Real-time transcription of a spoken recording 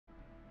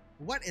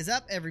What is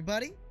up,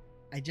 everybody?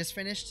 I just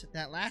finished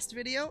that last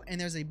video,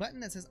 and there's a button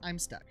that says I'm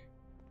stuck.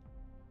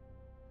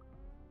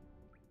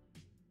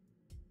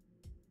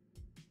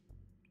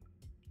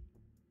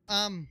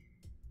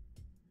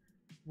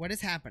 What is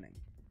happening?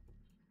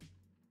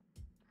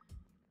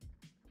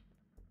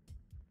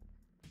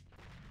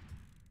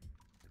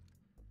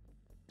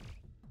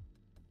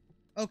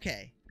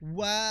 Okay.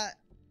 What?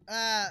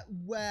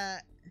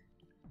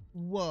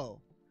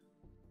 Whoa.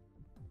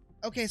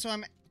 Okay, so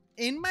I'm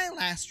in my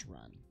last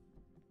run.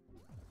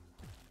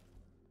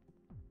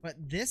 But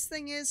this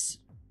thing is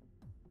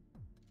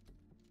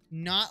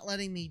not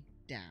letting me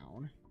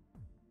down.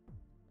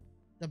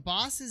 The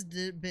boss has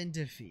been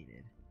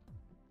defeated.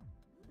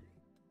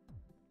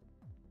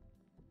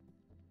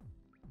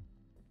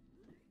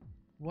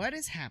 What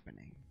is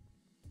happening?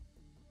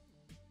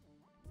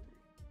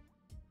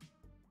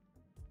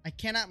 I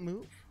cannot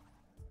move.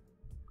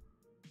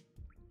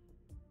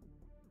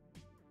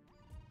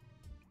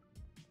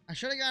 I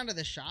should have gone to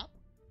the shop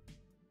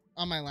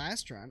on my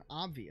last run,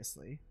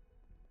 obviously.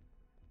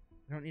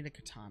 I don't need a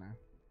katana.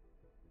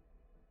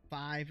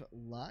 5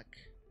 luck.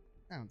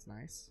 Sounds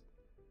nice.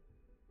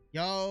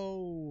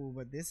 Yo,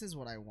 but this is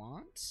what I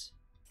want.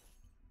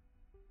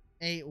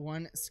 A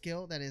 1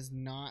 skill that is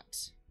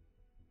not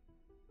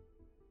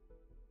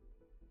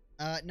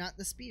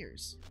the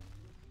spears.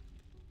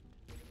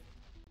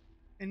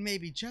 And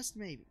maybe, just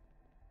maybe,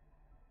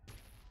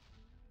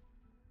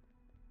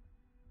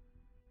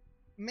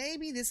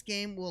 this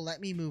game will let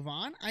me move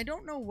on. I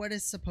don't know what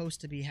is supposed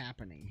to be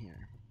happening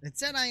here. It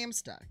said I am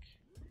stuck.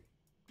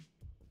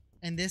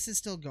 And this is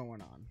still going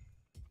on.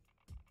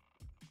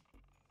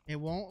 It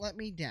won't let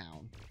me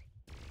down.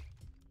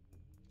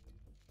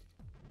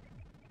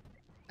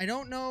 I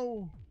don't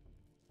know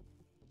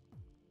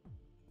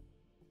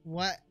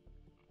what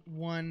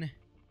one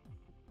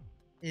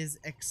is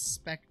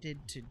expected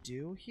to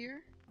do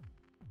here.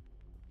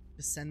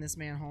 Just send this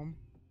man home.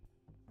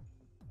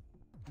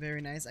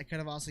 Very nice. I could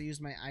have also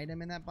used my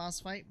item in that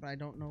boss fight, but I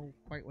don't know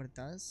quite what it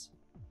does.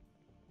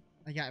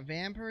 I got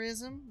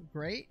vampirism.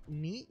 Great.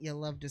 Neat. You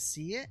love to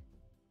see it.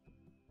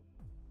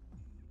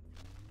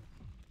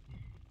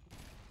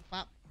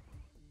 Pop.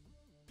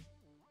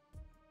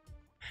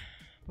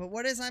 But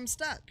what is I'm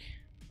stuck?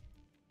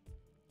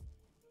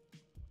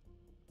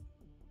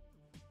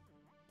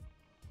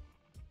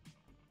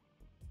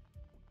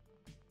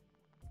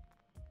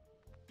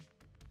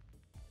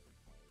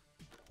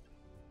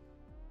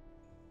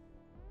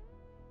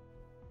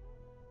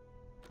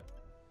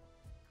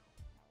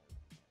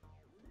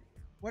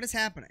 What is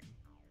happening?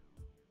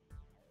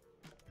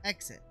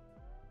 Exit.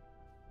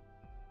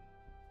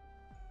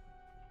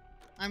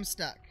 I'm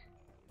stuck.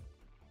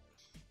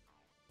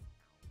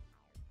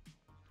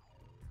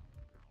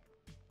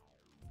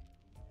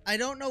 I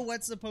don't know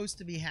what's supposed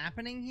to be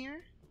happening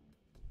here.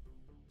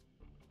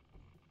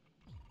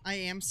 I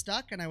am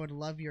stuck, and I would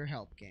love your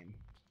help, game.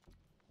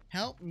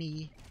 Help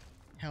me.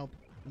 Help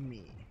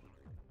me.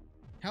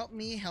 Help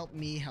me, help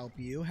me, help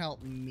you,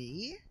 help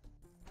me.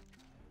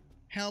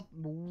 Help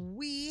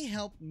we,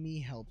 help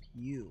me, help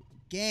you.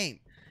 Game.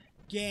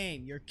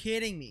 Game, you're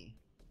kidding me.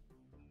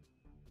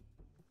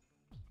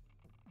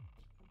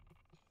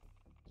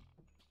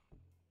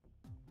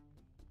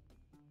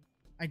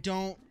 I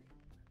don't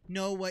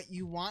know what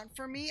you want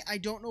from me. I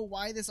don't know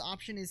why this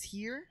option is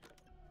here.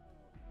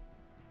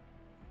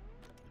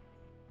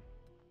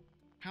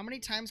 How many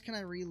times can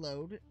I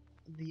reload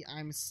the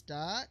I'm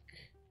stuck?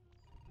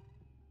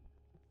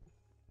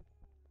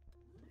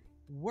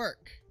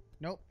 Work.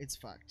 Nope, it's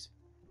fucked.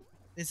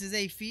 This is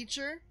a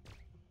feature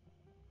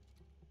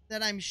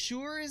that I'm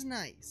sure is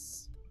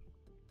nice.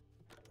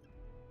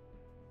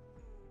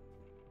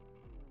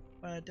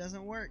 But it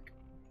doesn't work.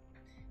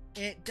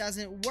 It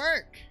doesn't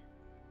work.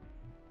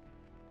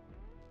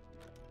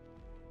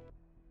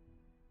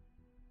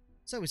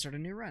 So we start a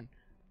new run.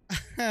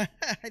 I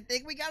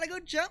think we gotta go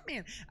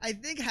Jumpman. I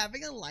think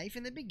having a life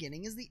in the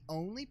beginning is the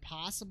only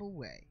possible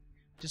way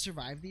to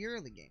survive the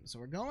early game. So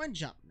we're going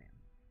Jumpman.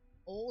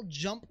 Old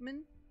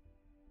Jumpman.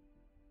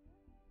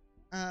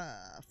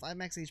 5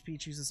 max HP,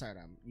 choose a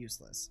sidearm.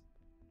 Useless.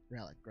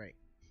 Relic, great.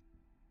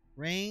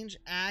 Range,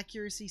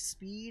 accuracy,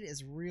 speed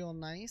is real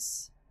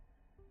nice.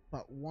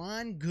 But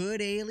one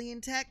good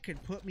alien tech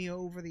could put me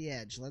over the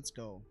edge. Let's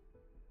go.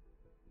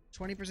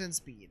 20%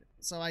 speed.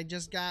 So I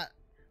just got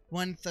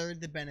 1/3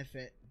 the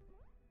benefit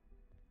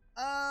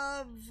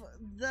of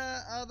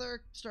the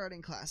other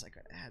starting class I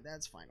could have had.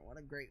 That's fine. What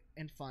a great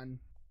and fun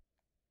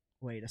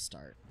way to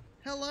start.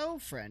 Hello,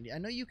 friend. I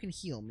know you can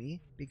heal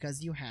me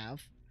because you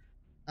have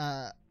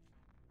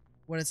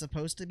what is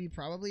supposed to be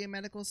probably a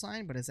medical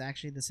sign, but it's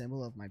actually the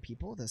symbol of my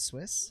people, the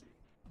Swiss.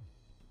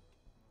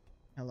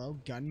 Hello,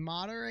 gun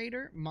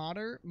moderator,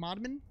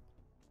 modman,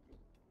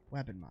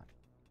 weapon mod,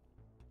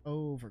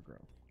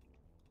 overgrowth,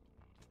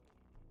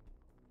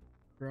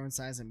 grow in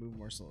size and move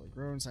more slowly,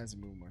 grow in size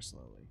and move more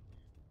slowly.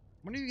 I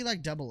wonder if you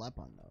like double up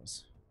on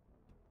those.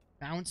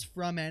 Bounce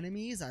from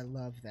enemies, I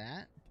love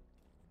that.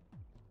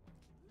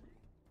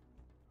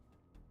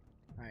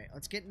 Alright,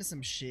 let's get into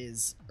some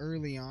shiz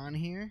early on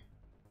here.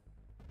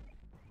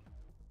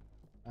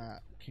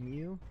 Can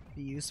you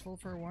be useful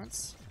for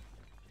once?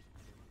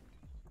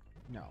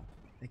 No,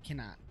 it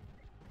cannot.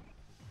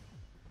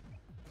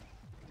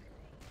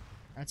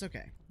 That's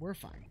okay. We're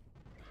fine.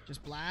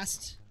 Just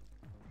blast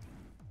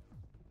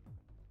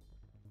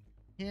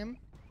him.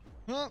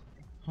 Oh,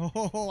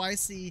 oh, I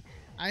see.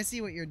 I see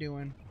what you're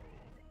doing.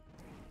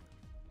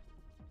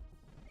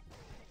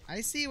 I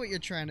see what you're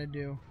trying to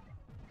do.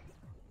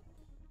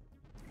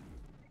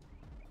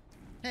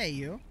 Hey,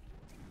 you.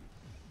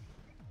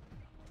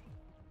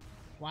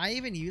 Why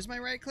even use my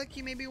right click,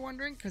 you may be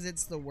wondering? Because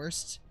it's the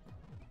worst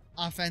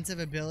offensive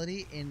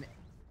ability in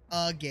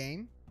a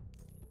game.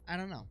 I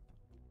don't know.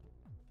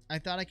 I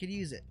thought I could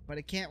use it, but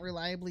it can't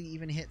reliably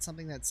even hit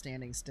something that's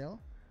standing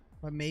still.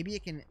 But maybe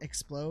it can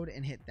explode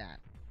and hit that.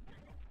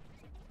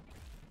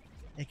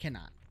 It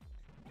cannot.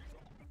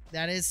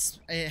 That is,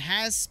 it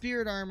has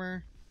spirit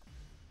armor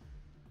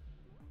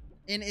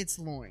in its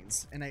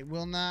loins, and it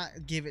will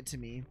not give it to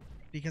me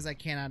because I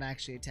cannot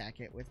actually attack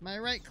it with my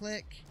right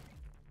click.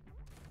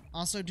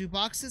 Also, do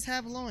boxes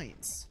have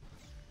loins?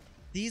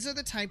 These are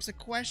the types of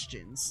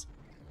questions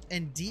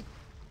and deep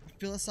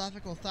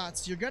philosophical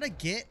thoughts you're gonna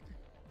get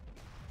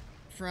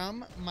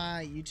from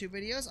my YouTube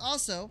videos.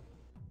 Also,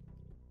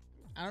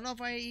 I don't know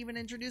if I even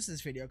introduced this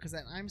video because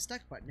that I'm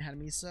stuck button had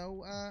me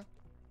so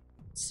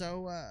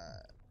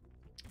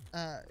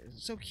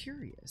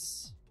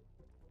curious.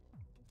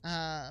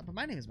 But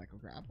my name is Michael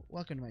Grab.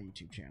 Welcome to my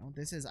YouTube channel.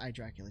 This is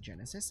Dracula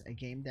Genesis, a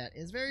game that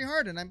is very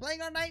hard, and I'm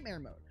playing on Nightmare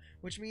mode,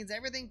 which means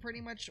everything pretty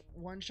much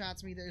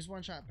one-shots me. There's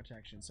one-shot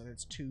protection, so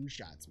it's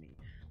two-shots me.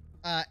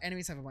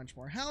 Enemies have a bunch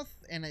more health,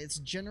 and it's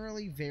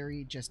generally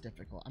very just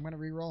difficult. I'm gonna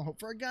reroll, hope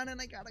for a gun,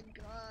 and I got a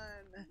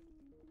gun.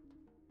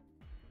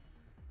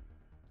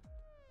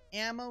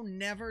 Ammo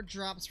never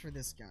drops for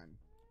this gun.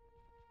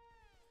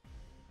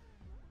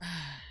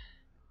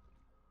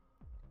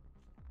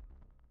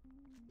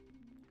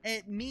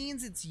 It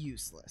means it's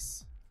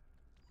useless.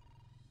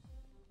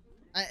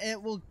 It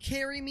will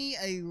carry me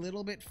a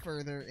little bit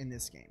further in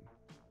this game.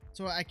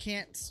 So I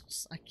can't,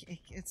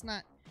 it's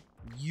not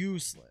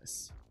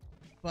useless,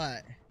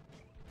 but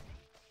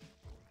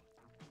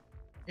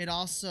it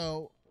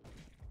also,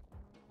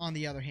 on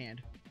the other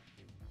hand,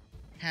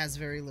 has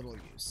very little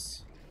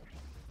use.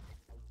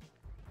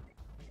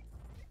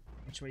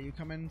 Which way you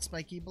come in,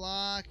 spiky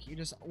block? You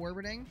just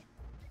orbiting?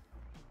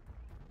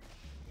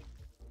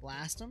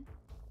 Blast them.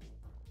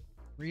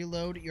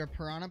 Reload your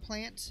piranha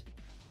plant.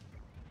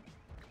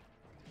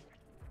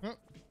 Oh.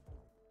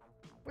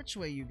 Which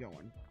way you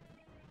going?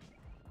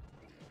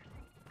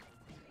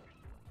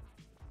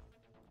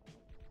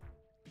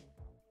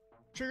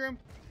 Trigger him.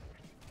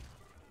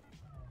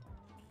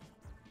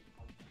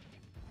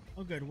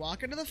 Oh good,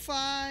 walk into the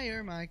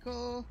fire,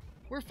 Michael.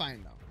 We're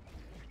fine though.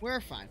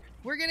 We're fine.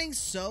 We're getting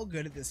so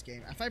good at this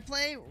game. If I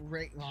play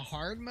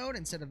hard mode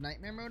instead of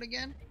nightmare mode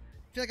again,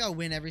 I feel like I'll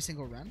win every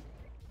single run.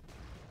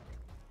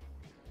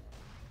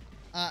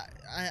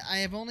 I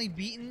have only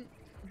beaten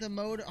the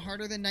mode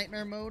harder than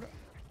nightmare mode,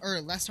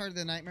 or less harder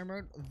than nightmare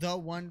mode, the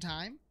one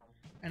time,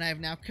 and I have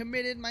now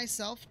committed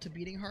myself to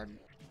beating hard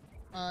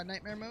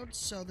nightmare mode,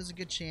 so there's a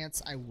good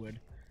chance I would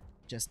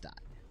just die.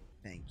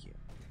 Thank you.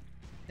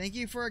 Thank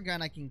you for a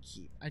gun I can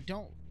keep. I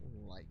don't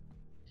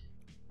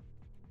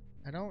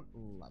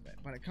love it,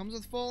 but it comes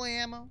with full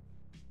ammo.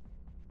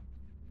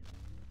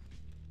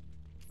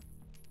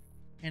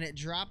 And it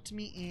dropped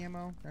me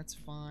ammo. That's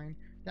fine.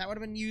 That would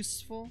have been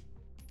useful.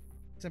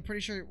 So I'm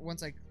pretty sure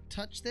once I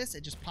touch this,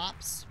 it just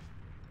pops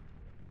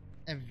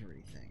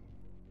everything.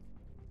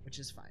 Which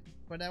is fine.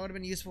 But that would have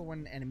been useful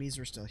when enemies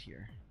were still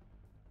here.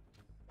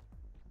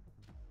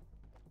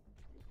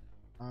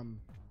 Are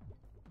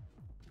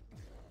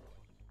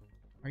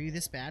you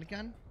this bad,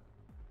 gun?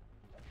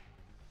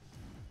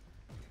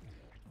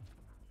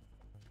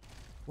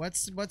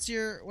 What's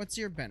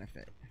your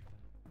benefit?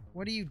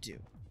 What do you do?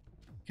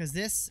 Because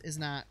this is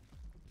not...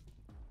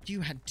 Do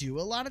you do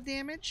a lot of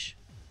damage?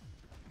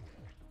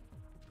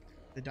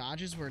 The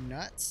dodges were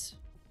nuts.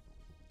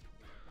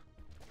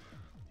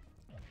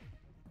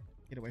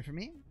 Get away from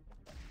me.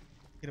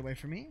 Get away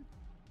from me.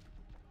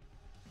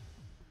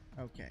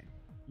 Okay.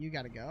 You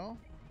gotta go.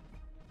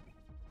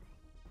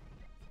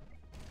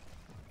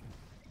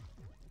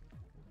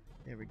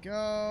 There we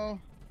go.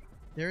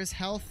 There is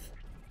health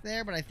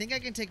there, but I think I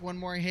can take one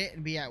more hit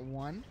and be at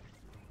 1.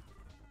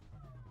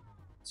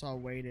 So I'll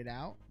wait it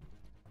out.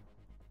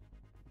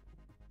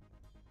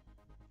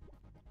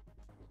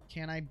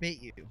 Can I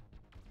bait you?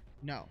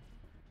 No.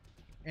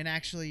 And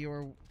actually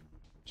your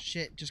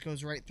shit just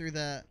goes right through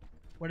the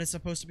what is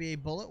supposed to be a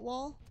bullet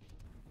wall?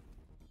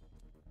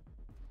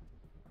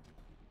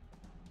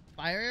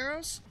 Fire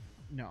arrows?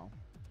 No.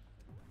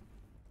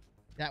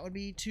 That would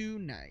be too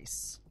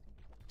nice.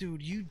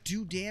 Dude, you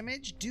do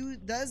damage?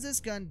 Does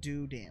this gun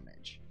do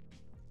damage?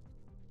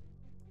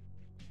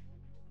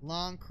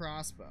 Long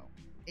crossbow.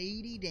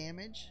 80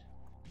 damage?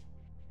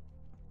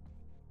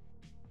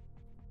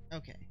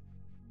 Okay.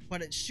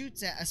 But it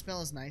shoots at a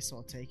spell is nice, so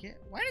I'll take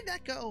it. Why did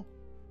that go?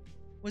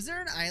 Was there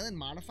an island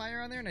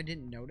modifier on there and I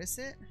didn't notice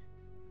it?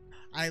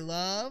 I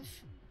love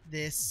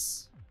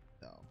this,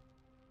 though.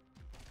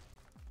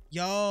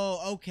 Yo,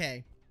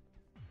 okay.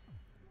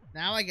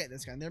 Now I get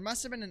this gun. There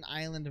must have been an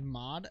island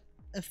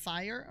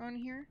modifier on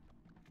here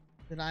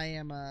that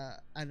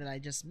I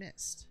just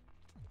missed.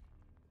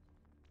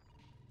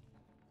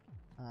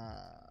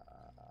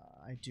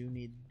 I do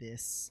need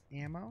this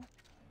ammo.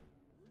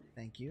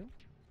 Thank you.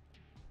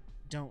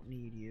 Don't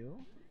need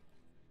you.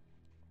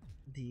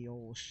 The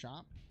old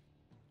shop.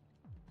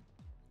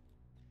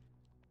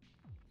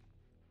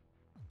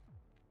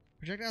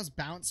 Projectiles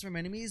bounce from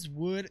enemies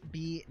would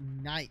be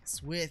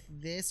nice with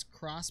this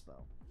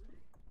crossbow.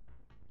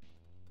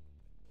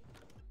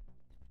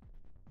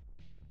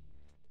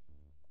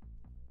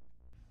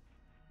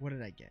 What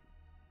did I get?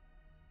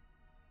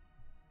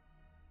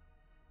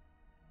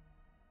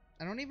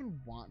 I don't even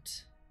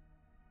want.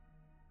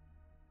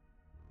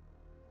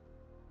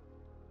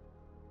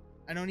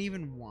 I don't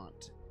even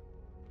want.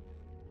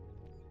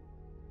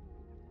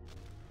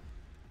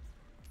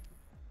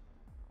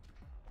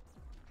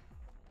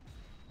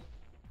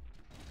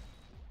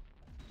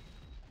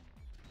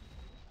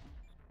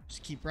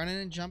 Just keep running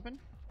and jumping.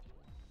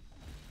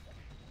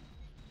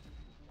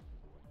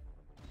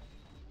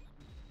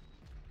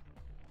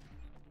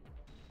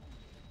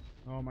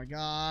 Oh my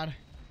god.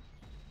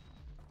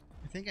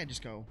 I think I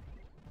just go.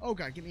 Oh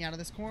god, get me out of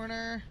this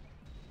corner.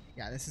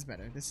 Yeah, this is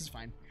better. This is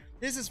fine.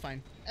 This is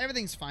fine.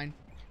 Everything's fine.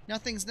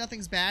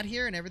 Nothing's bad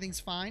here and everything's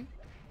fine.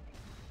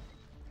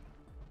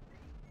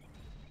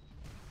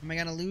 Am I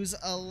gonna lose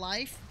a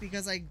life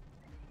because I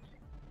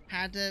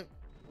had to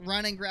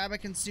run and grab a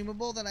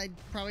consumable that I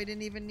probably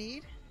didn't even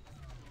need?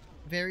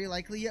 Very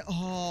likely.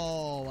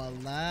 Oh, a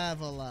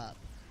level up.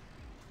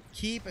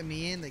 Keeping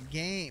me in the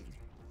game.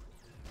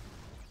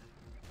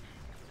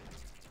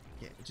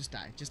 Yeah, just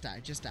die, just die,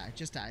 just die,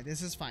 just die.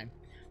 This is fine.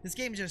 This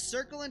game is just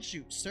circle and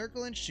shoot,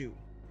 circle and shoot.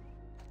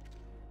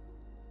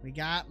 We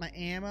got my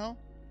ammo.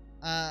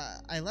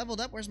 I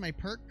leveled up. Where's my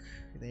perk?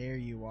 There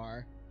you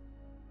are.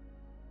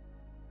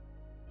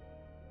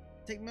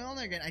 Take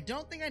Milner again. I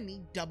don't think I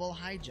need double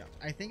high jump.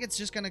 I think it's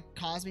just going to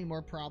cause me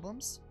more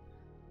problems.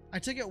 I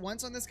took it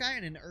once on this guy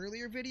in an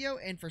earlier video,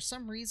 and for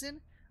some reason,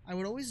 I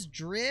would always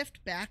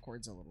drift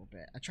backwards a little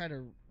bit. I try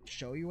to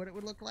show you what it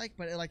would look like,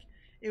 but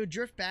it would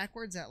drift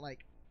backwards at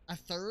like a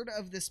third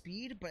of the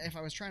speed, but if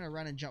I was trying to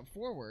run and jump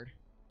forward,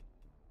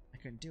 I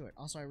couldn't do it.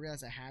 Also, I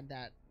realized I had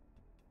that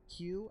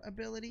Q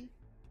ability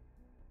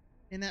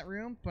in that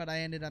room, but I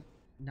ended up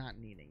not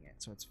needing it,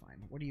 so it's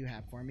fine. What do you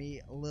have for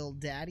me, Lil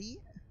Daddy?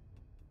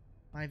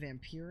 By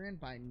Vampirin,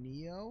 by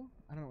Neo.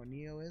 I don't know what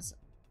Neo is.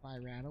 By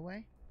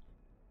Radaway.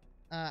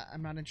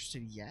 I'm not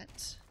interested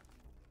yet,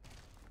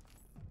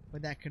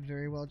 but that could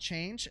very well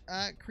change.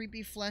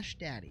 Creepy Flesh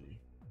Daddy.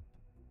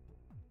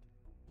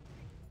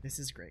 This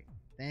is great.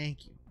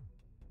 Thank you.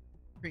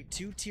 Great,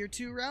 2 tier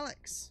 2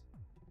 relics.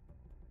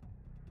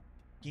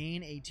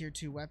 Gain a tier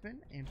 2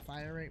 weapon and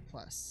fire rate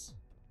plus.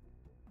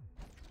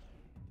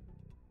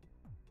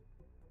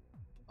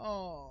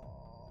 Oh,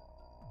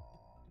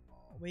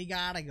 we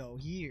gotta go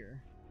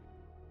here.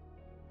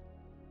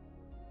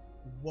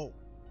 Whoa.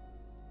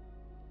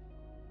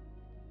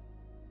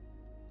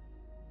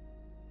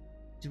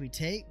 Do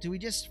we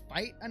just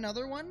fight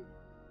another one?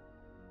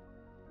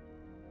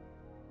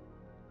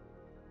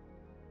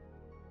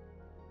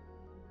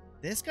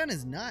 This gun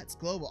is nuts.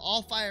 Global.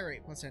 All fire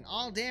rate plus 10.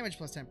 All damage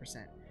plus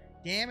 10%.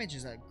 Damage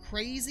is a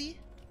crazy.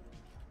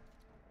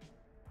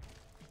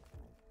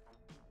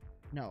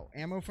 No.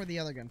 Ammo for the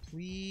other gun,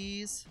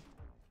 please.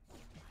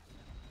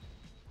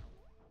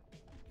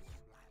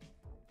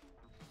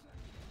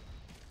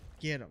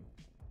 Get him.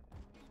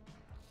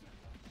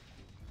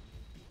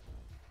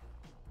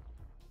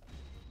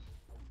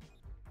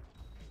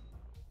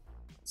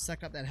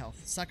 Suck up that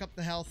health. Suck up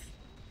the health.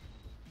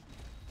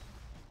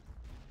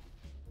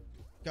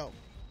 Go.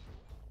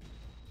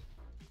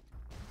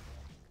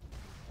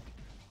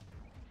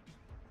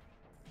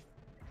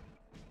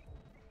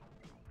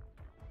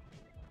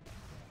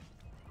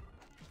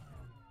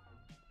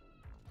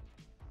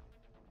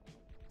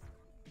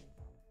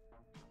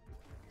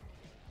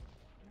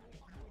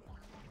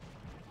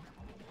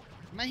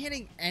 Am I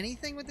hitting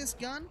anything with this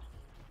gun?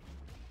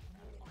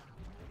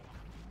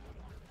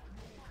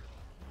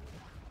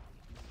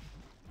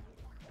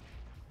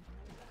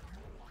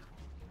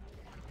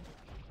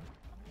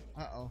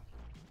 Uh-oh.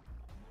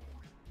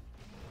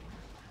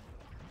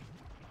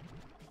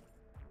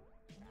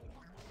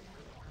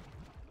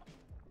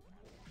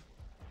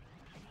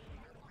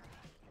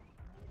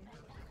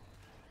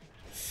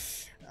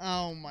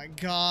 Oh my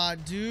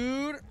god,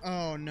 dude.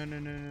 Oh, no, no,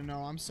 no, no, no.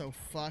 I'm so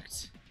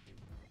fucked.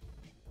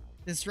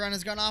 This run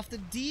has gone off the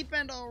deep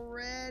end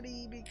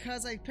already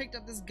because I picked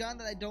up this gun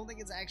that I don't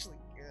think is actually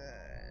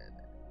good.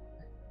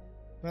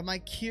 But my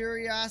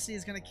curiosity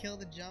is going to kill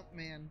the jump,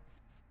 man.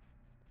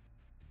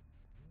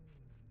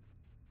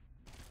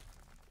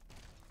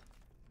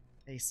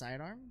 A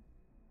sidearm?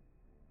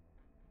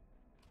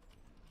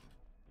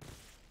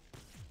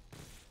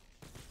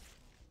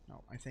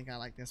 No, I think I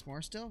like this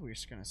more still. We're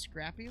just going to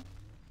scrap you.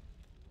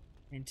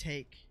 And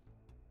take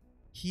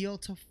heal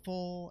to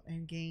full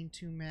and gain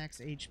 2 max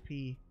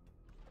HP.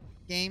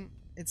 Game,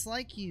 It's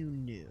like you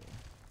knew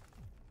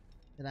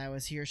that I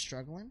was here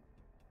struggling.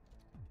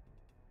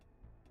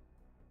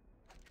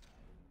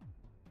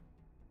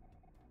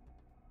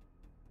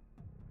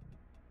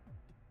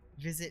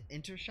 Visit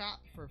Intershop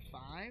for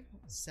 5.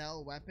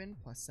 Sell weapon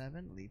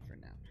 +7. Leave for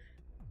now.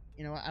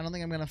 You know what? I don't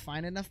think I'm gonna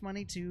find enough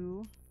money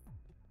to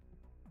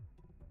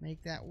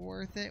make that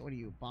worth it. What are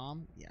you,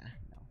 bomb? Yeah,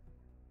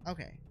 no.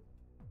 Okay.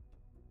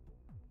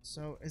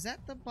 So, is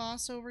that the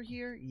boss over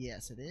here?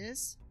 Yes, it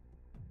is.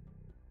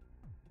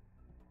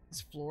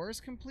 This floor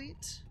is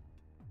complete.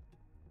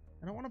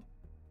 I don't want to...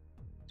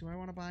 Do I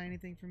want to buy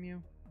anything from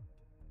you?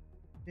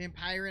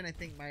 Vampirin, I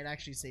think, might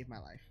actually save my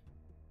life.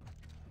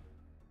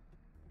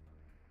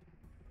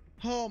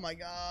 Oh my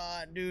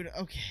god, dude.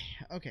 Okay,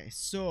 okay,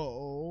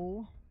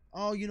 so...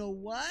 Oh, you know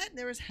what?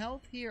 There was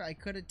health here. I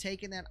could have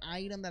taken that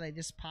item that I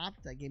just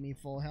popped that gave me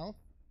full health.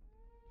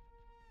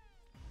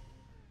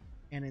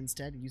 And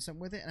instead use something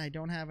with it, and I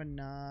don't have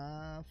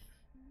enough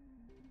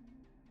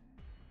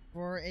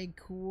for a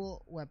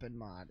cool weapon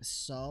mod.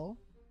 So,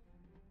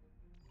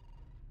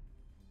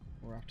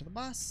 we're off to the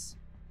boss.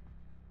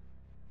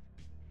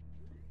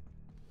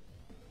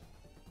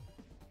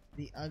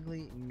 The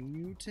ugly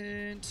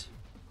mutant.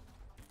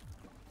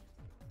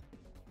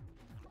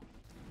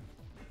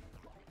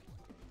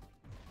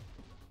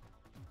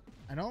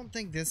 I don't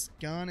think this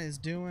gun is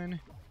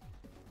doing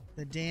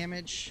the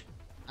damage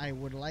I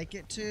would like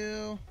it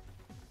to.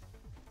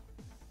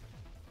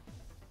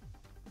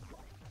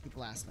 Keep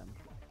blasting them.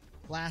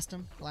 Blast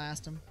them,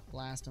 blast them,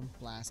 blast them,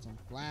 blast them,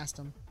 blast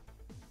them.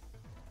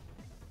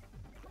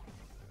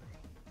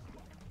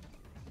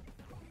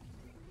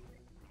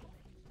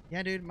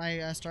 Yeah, dude,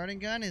 my starting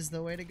gun is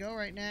the way to go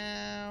right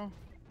now.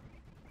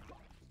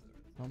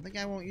 I don't think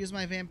I won't use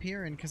my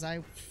Vampirin, because I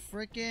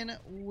freaking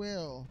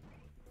will.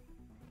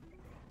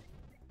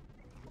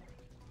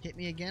 Hit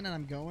me again, and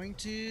I'm going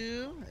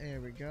to.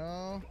 There we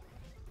go.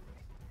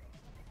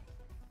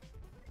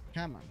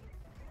 Come on.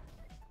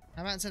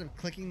 How about instead of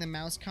clicking the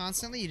mouse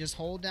constantly, you just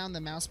hold down the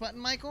mouse button,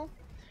 Michael?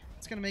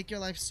 It's going to make your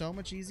life so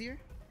much easier.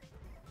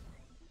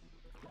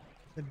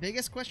 The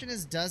biggest question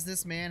is, does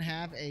this man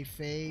have a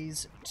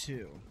phase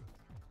 2?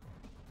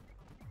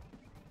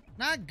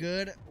 Not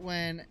good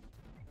when...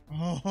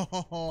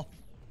 Oh,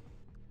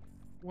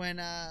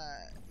 when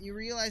you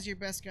realize your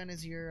best gun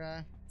is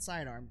your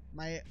sidearm.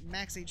 My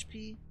max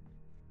HP,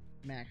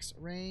 max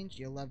range,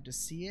 you'll love to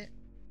see it.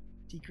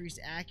 Decreased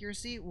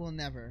accuracy, will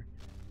never.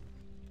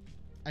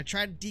 I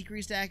tried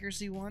decreased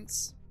accuracy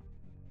once.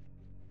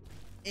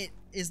 It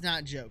is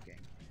not joking.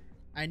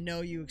 I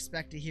know you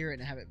expect to hear it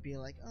and have it be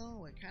like,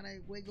 oh, it kind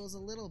of wiggles a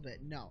little bit.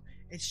 No,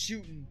 it's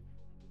shooting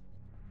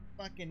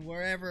fucking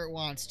wherever it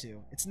wants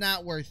to. It's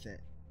not worth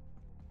it.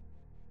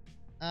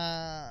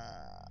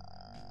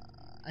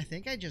 I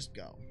think I just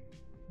go.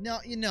 No,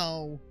 you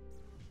know,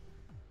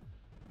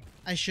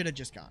 I should have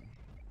just gone.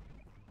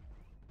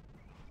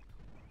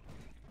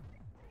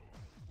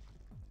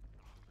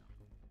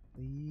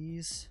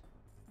 Please.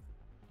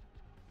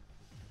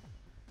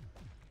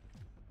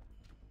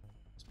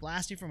 It's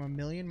blasting from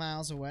 1,000,000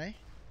 miles away.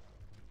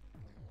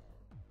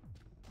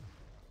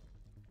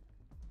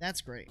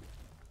 That's great.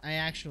 I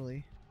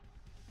actually...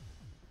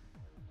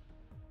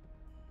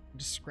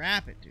 Just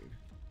scrap it, dude.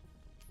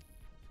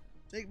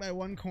 Take my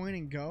 1 coin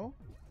and go.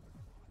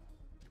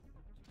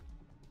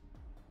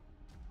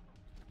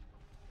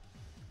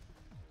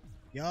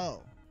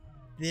 Yo.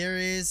 There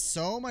is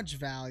so much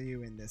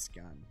value in this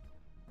gun.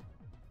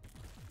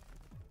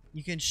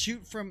 You can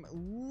shoot from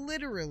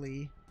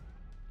literally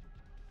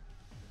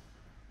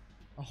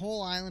a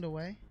whole island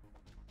away.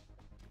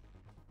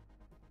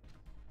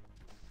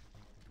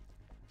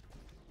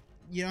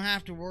 You don't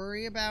have to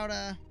worry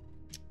about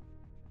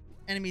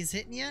enemies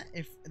hitting you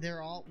if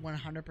they're all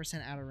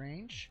 100% out of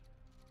range.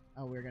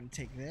 Oh, we're gonna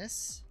take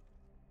this.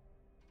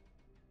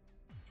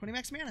 20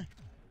 max mana.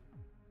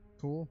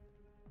 Cool.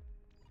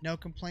 No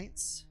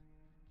complaints.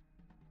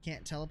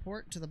 Can't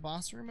teleport to the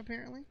boss room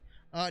apparently.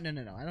 Oh,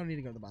 no. I don't need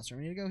to go to the boss room.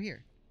 I need to go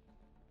here.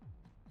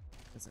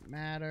 Doesn't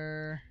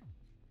matter.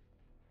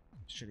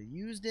 Should have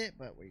used it,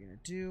 but what are you gonna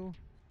do?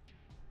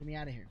 Get me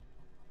out of here.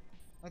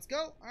 Let's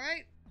go.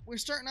 Alright. We're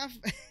starting off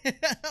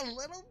a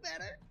little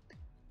better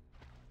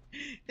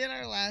than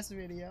our last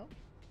video.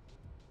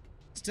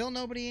 Still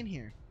nobody in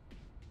here.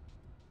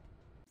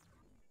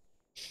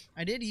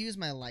 I did use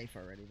my life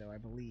already, though, I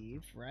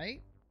believe,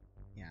 right?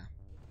 Yeah.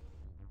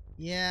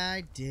 Yeah,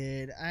 I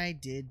did. I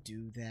did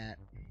do that.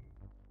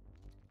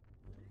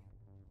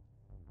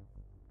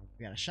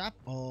 We got a shop.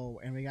 Oh,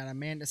 and we got a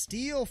man to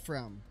steal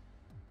from.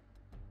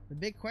 The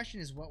big question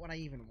is, what would I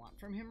even want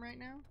from him right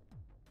now?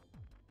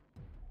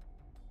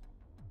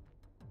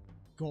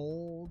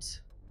 Gold.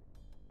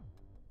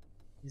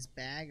 His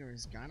bag or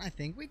his gun? I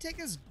think we take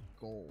his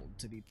gold,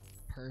 to be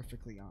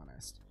perfectly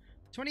honest.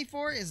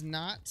 24 is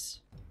not...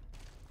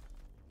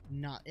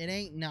 It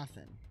ain't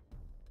nothing.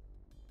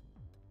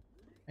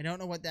 I don't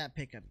know what that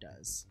pickup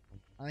does.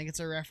 I think it's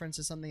a reference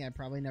to something I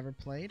probably never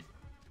played.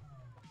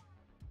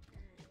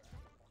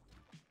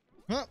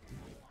 Oh.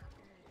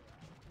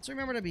 Let's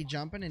remember to be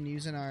jumping and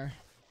using our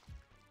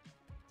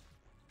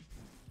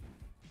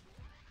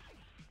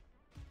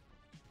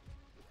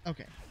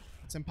Okay.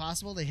 It's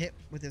impossible to hit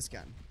with this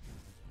gun.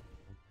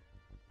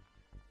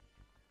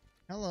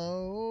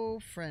 Hello,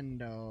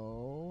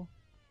 friendo.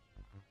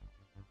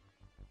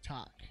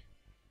 Talk.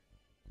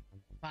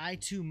 Buy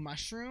 2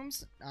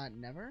 mushrooms?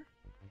 Never.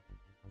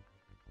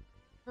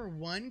 For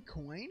 1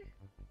 coin?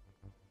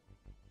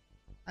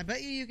 I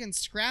bet you can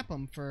scrap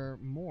them for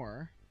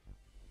more.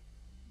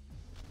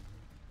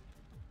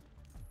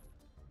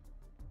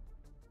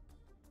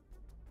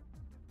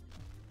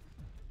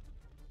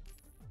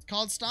 It's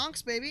called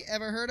stonks, baby.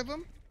 Ever heard of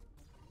them?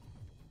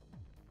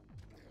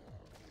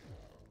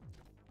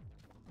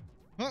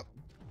 Oh.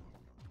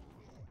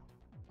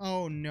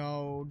 Oh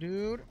no,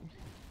 dude.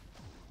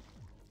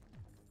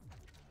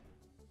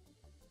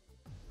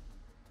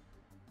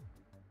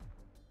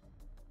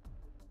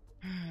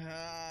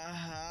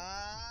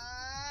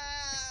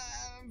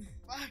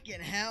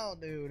 Fucking hell,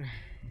 dude.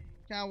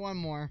 Got one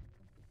more.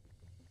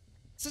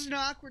 Such an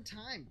awkward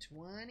time.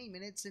 20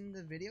 minutes into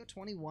the video.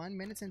 21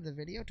 minutes into the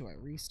video. Do I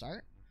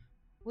restart?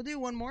 We'll do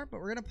one more, but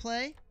we're going to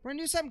play. We're going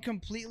to do something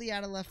completely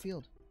out of left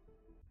field.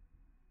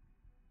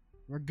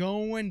 We're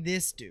going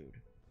this dude.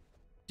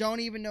 Don't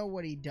even know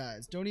what he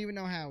does. Don't even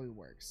know how he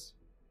works.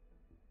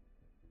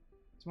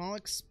 Small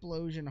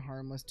explosion,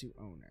 harmless to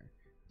owner.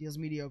 Deals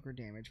mediocre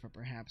damage, but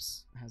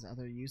perhaps has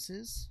other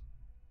uses.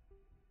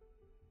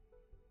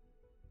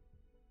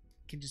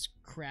 Can just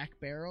crack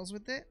barrels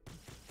with it.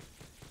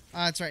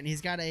 That's right, and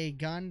he's got a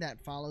gun that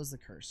follows the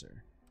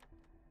cursor.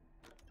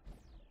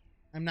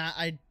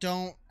 I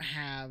don't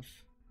have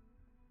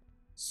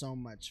so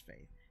much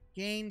faith.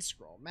 Gain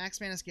scroll. Max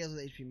mana scales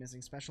with HP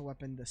missing. Special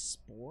weapon, the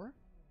Spore.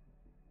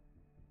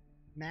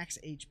 Max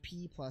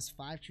HP plus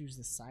 5. Choose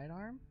the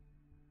sidearm.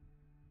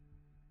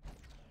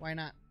 Why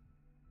not?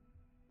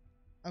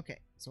 Okay,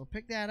 so we'll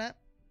pick that up.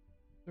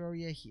 Throw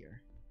you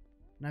here.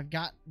 And I've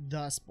got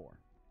the Spore.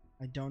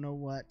 I don't know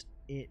what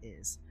it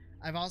is.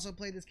 I've also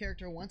played this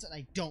character once and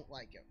I don't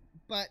like it.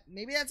 But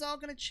maybe that's all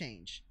going to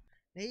change.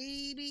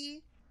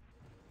 Maybe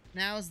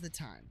now's the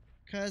time.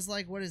 Because,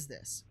 like, what is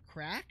this?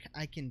 Crack?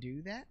 I can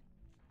do that?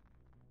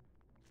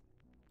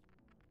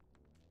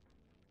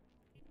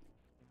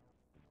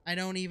 I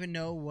don't even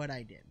know what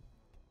I did.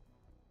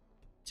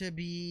 To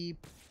be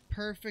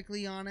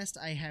perfectly honest,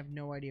 I have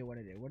no idea what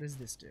I did. What does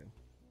this do?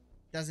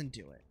 Doesn't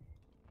do it.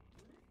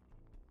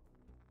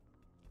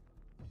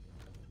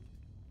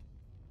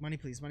 Money,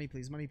 please. Money,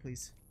 please. Money,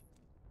 please.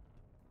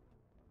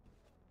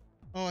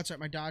 Oh, that's right.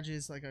 My dodge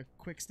is like a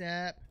quick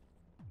step.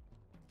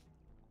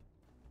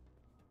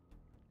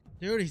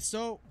 Dude, he's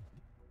so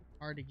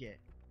hard to get.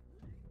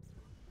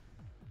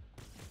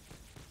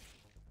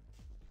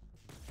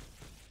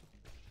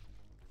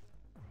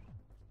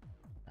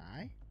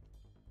 Die.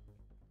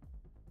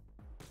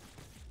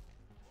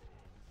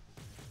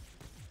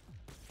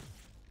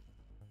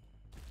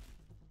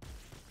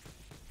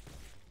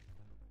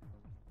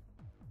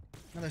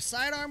 Another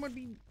sidearm would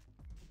be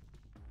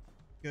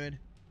good.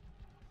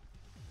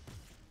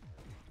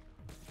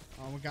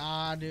 Oh my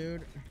god,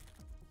 dude.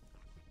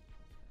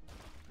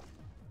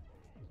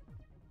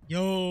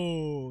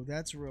 Yo,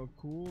 that's real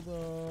cool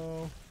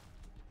though.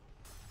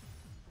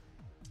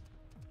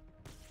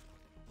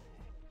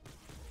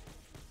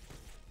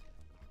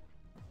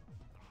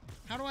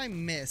 How do I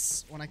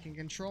miss when I can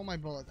control my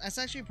bullets? That's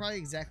actually probably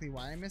exactly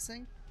why I'm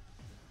missing.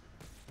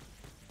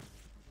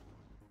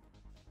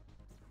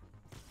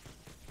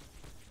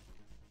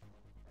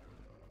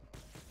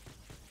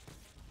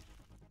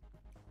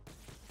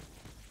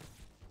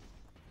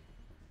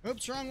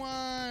 Oops, wrong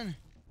one.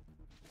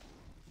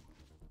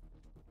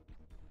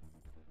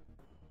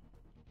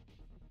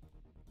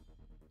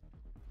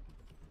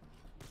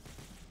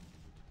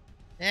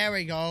 There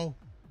we go.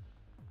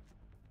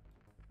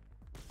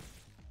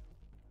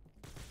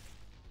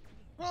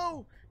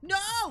 Oh,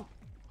 no!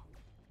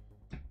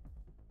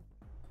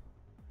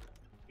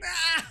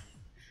 Ah!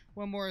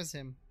 One more is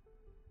him.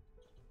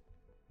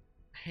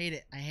 I hate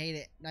it. I hate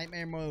it.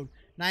 Nightmare mode.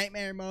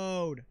 Nightmare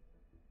mode.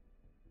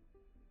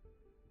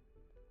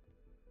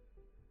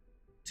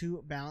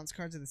 2 balance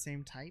cards of the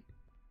same type?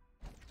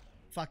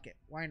 Fuck it.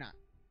 Why not?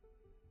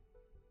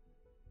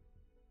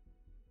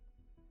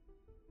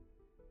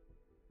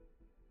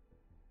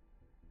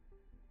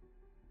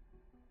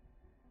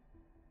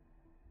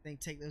 Think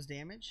take those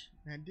damage?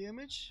 That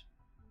damage?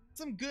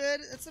 Some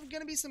good. That's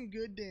gonna be some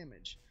good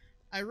damage.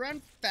 I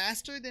run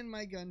faster than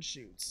my gun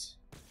shoots.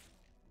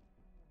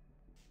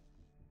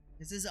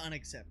 This is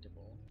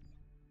unacceptable.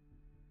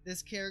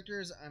 This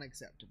character is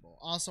unacceptable.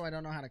 Also, I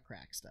don't know how to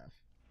crack stuff.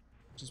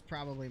 Which is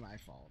probably my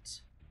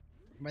fault.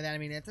 And by that I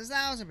mean it's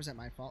 1000%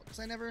 my fault because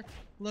I never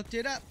looked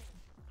it up.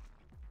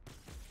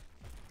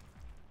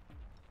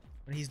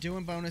 But he's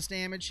doing bonus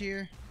damage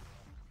here.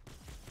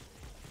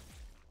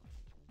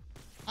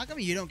 How come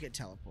you don't get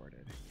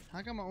teleported?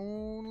 How come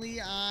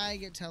only I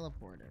get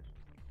teleported?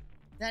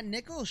 That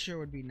nickel sure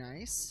would be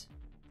nice.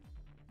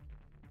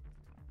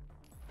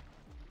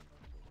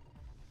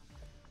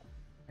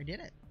 I did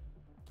it.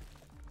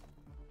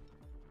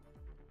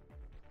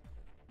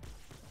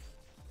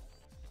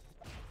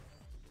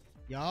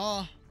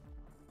 Y'all.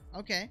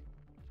 Okay.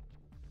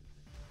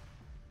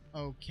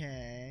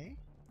 Okay.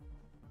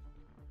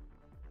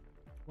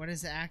 What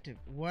is active?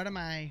 What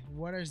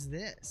is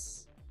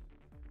this?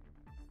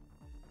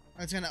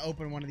 Oh, it's gonna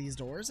open one of these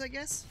doors, I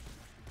guess?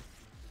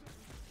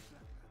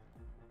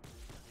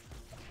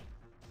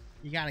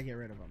 You gotta get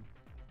rid of them.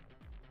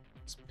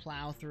 Just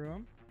plow through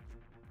them.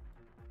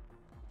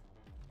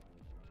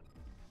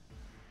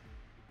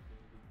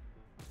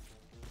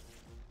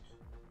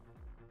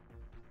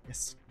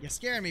 Yes, you're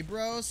scaring me,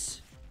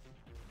 bros.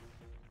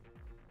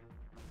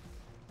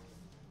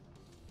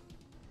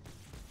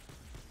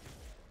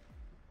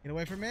 Get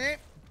away from me.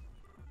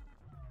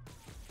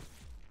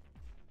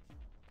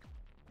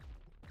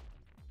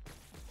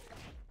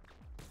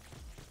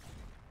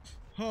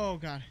 Oh,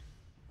 God.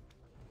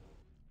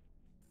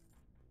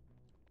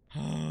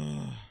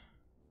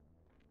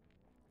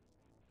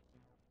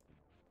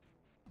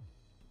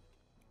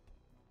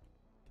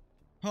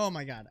 Oh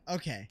my God.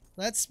 Okay,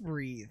 let's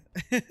breathe.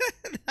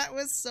 That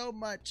was so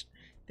much.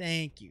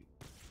 Thank you.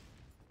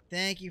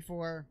 Thank you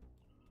for...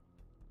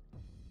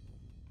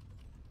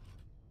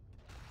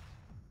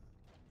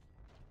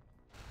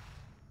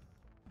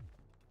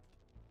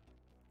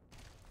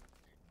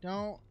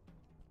 Don't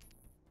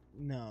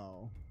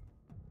know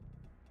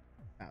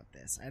about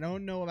this. I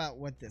don't know about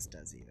what this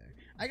does either.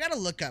 I gotta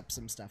look up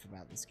some stuff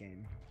about this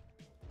game.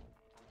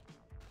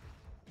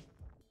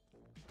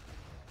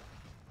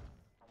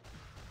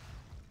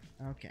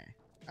 Okay.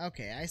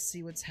 Okay, I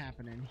see what's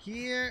happening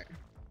here.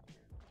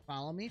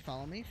 Follow me,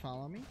 follow me,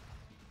 follow me.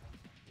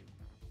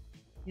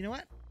 You know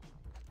what?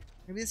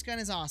 Maybe this gun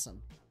is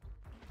awesome.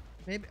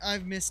 Maybe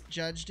I've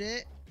misjudged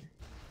it.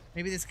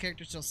 Maybe this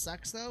character still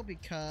sucks, though,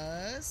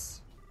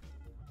 because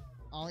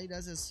all he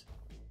does is...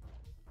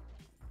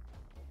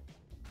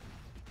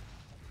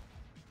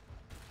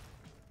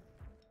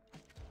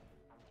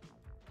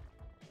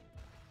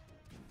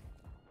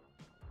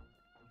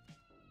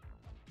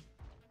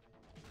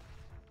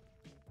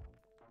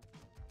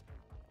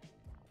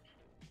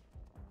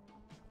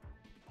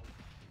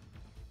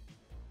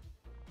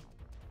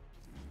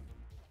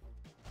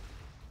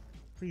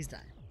 Please die.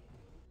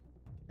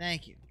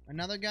 Thank you.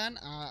 Another gun?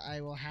 I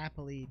will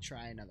happily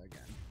try another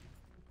gun.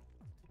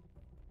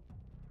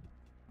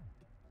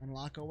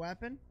 Unlock a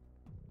weapon?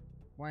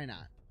 Why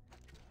not?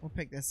 We'll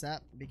pick this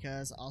up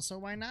because also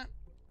why not?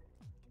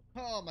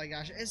 Oh my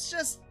gosh, it's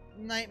just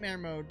nightmare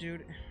mode,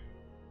 dude.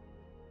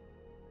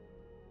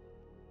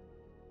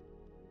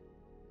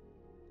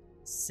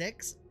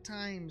 Six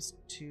times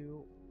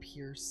 2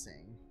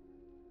 piercing.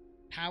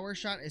 Power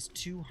shot is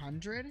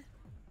 200?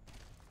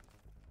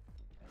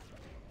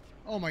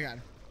 Oh my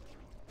God.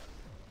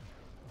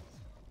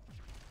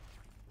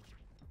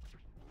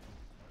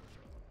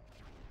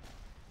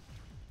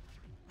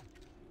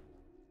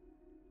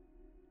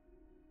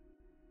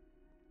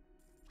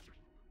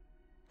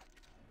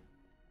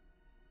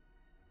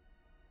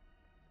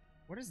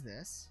 What is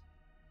this?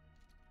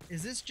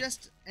 Is this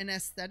just an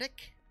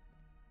aesthetic?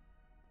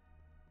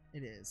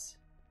 It is.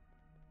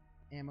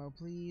 Ammo,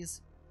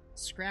 please.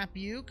 Scrap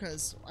you,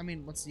 because, I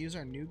mean, let's use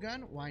our new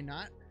gun. Why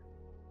not?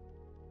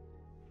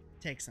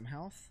 Take some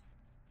health.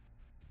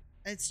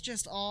 It's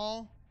just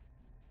all...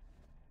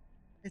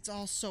 It's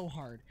all so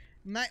hard.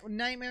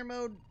 Nightmare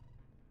mode...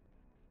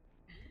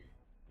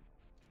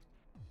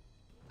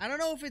 I don't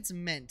know if it's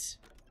meant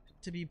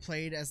to be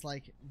played as,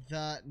 like,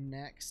 the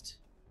next...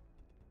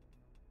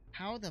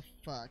 How the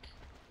fuck?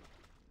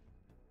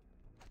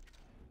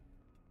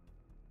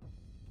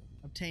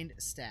 Obtained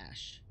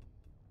stash.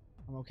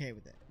 I'm okay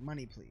with it.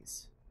 Money,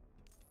 please.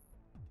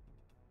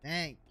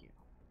 Thank you.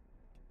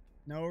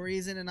 No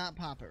reason to not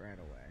pop it right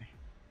away.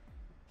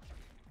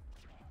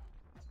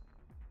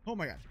 Oh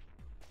my God.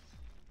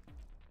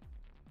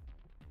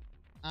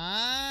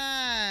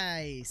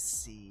 I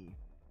see.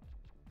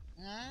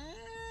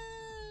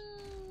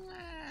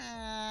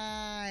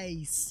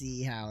 I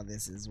see how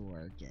this is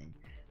working.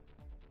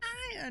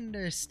 I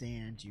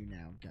understand you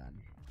now,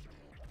 gun.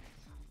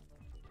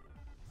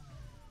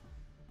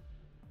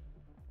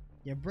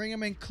 You bring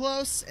them in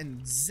close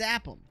and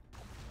zap them.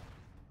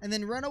 And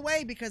then run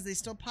away because they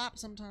still pop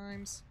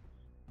sometimes.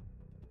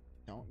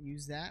 Don't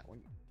use that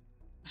when...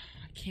 I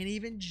can't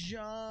even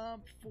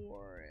jump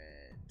for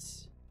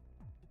it.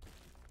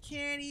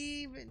 Can't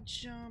even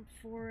jump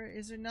for it.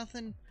 Is there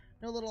nothing?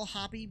 No little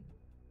hoppy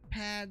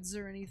pads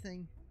or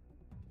anything?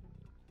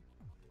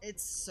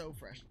 It's so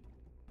fresh.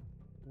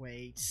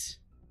 Wait.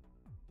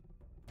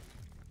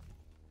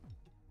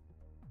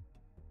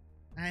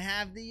 I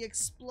have the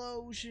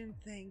explosion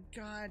thing.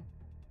 God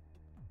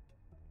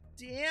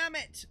damn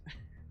it.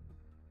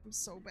 I'm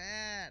so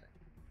bad.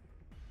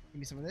 Give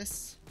me some of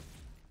this.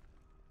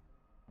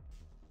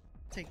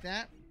 Take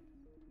that.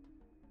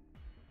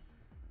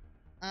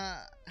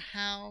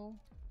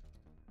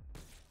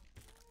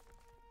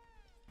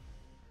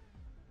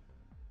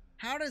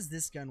 How does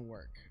this gun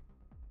work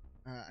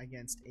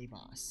against a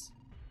boss?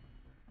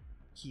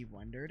 He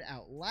wondered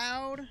out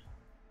loud.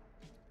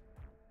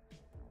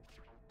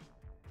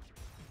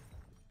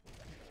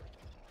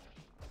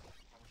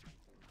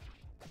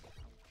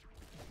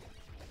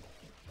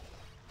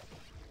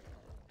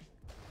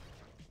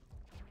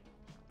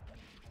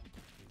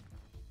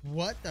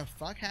 What the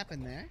fuck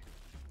happened there?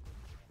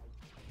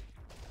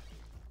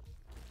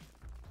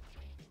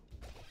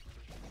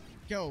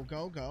 Go,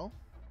 go, go.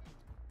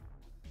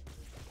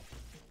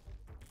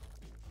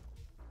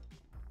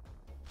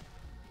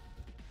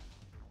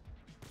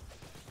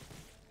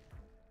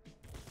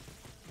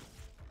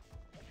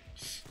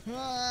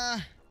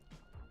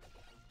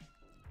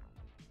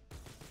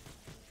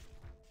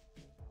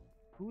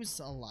 Who's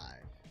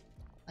alive?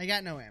 I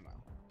got no ammo.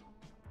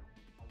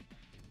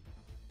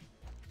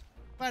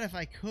 But if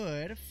I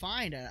could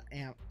find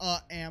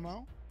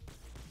ammo.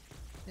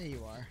 There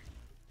you are.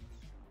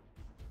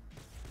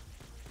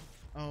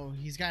 Oh,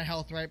 he's got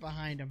health right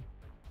behind him.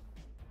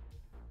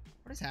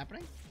 What is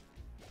happening?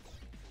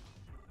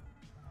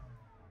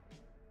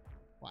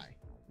 Why?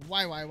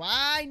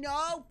 Why?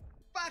 No!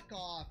 Fuck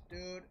off,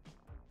 dude.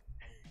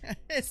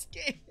 This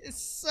game is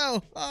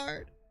so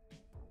hard.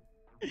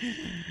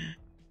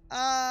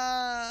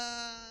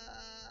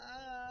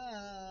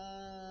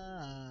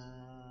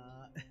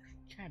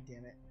 God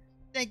damn it.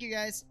 Thank you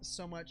guys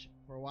so much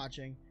for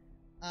watching.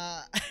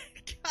 God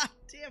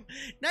damn.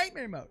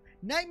 Nightmare mode.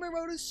 Nightmare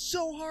mode is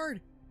so hard.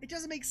 It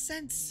doesn't make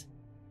sense.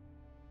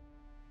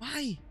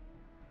 Why?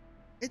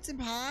 It's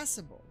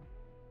impossible.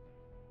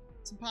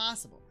 It's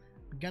impossible.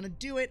 I'm gonna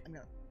do it. I'm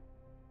gonna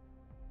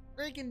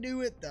freaking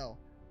do it, though.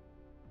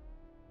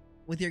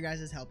 With your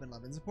guys' help and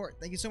love and support.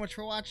 Thank you so much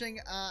for watching.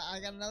 I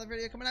got another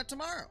video coming out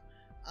tomorrow.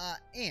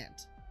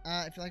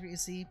 If you like what you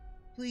see,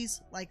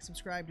 please like,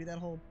 subscribe, do that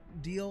whole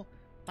deal.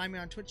 Find me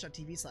on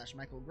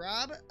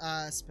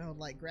twitch.tv/MichaelGrob. Spelled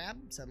like grab,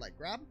 said like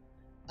grab.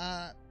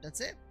 That's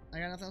it. I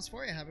got nothing else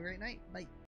for you. Have a great night. Bye.